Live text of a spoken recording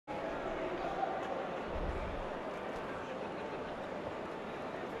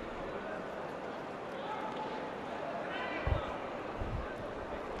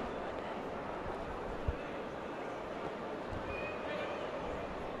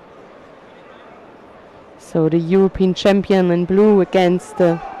So the European champion in blue against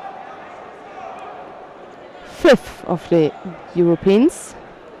the 5th of the Europeans.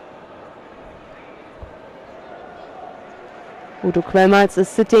 Udo Quellmals is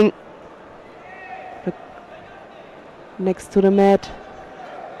sitting next to the mat.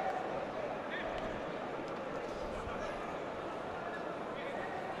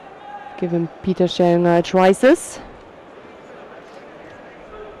 Giving Peter Scharinger advices.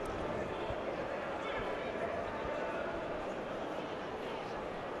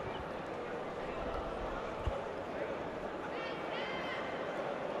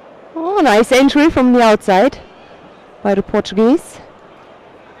 Oh, nice entry from the outside by the Portuguese.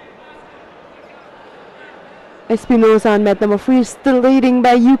 Espinosa on mat number 3 still leading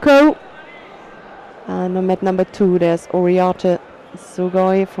by Yuko. And on mat number 2 there's Oriate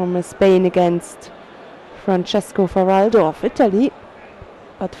Sugoi from Spain against Francesco Faraldo of Italy.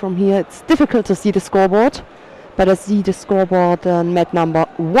 But from here it's difficult to see the scoreboard. But I see the scoreboard on mat number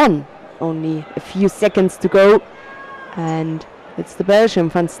 1. Only a few seconds to go. And it's the Belgian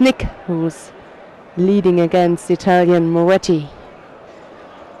Van Snick who's leading against the Italian Moretti.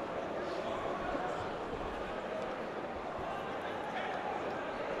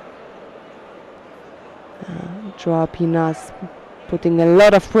 Joao Pina's putting a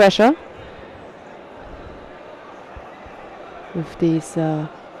lot of pressure with this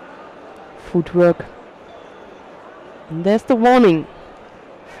footwork. And there's the warning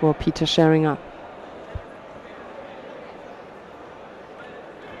for Peter Scharinger.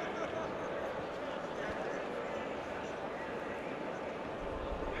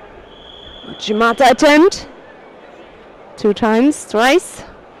 Uchimata attempt. 2 times, twice.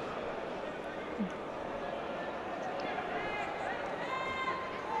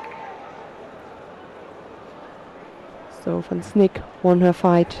 So Van Snick won her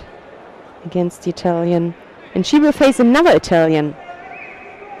fight against the Italian. And she will face another Italian.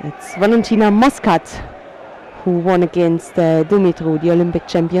 It's Valentina Muscat, who won against Dumitru, the Olympic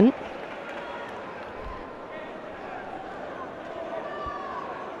champion.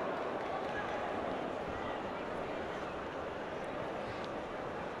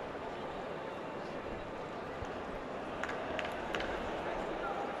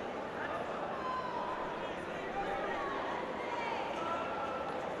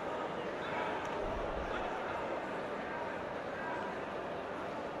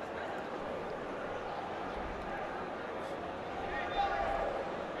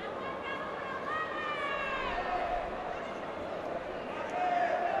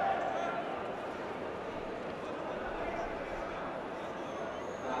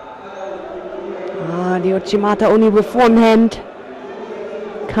 The Uchimata only with one hand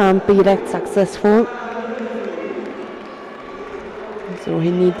can't be that successful. So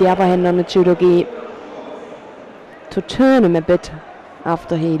he needs the other hand on the judogi to turn him a bit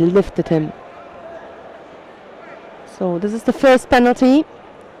after he lifted him. So this is the first penalty.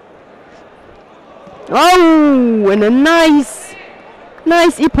 Oh, and a nice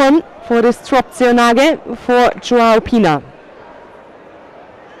ippon for this drop Seonage for Joao Pina.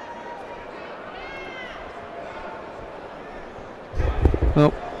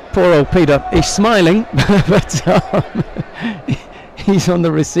 Well, poor old Peter, he's smiling, but he's on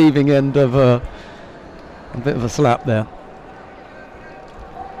the receiving end of a bit of a slap there.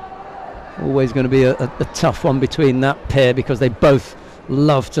 Always going to be a tough one between that pair because they both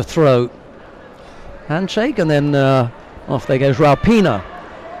love to throw. Handshake, and then off they go. Joao Pina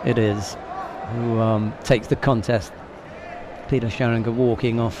it is who takes the contest. Peter Scharinger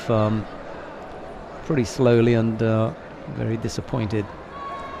walking off pretty slowly and very disappointed.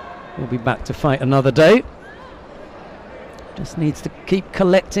 We'll be back to fight another day. Just needs to keep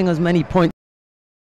collecting as many points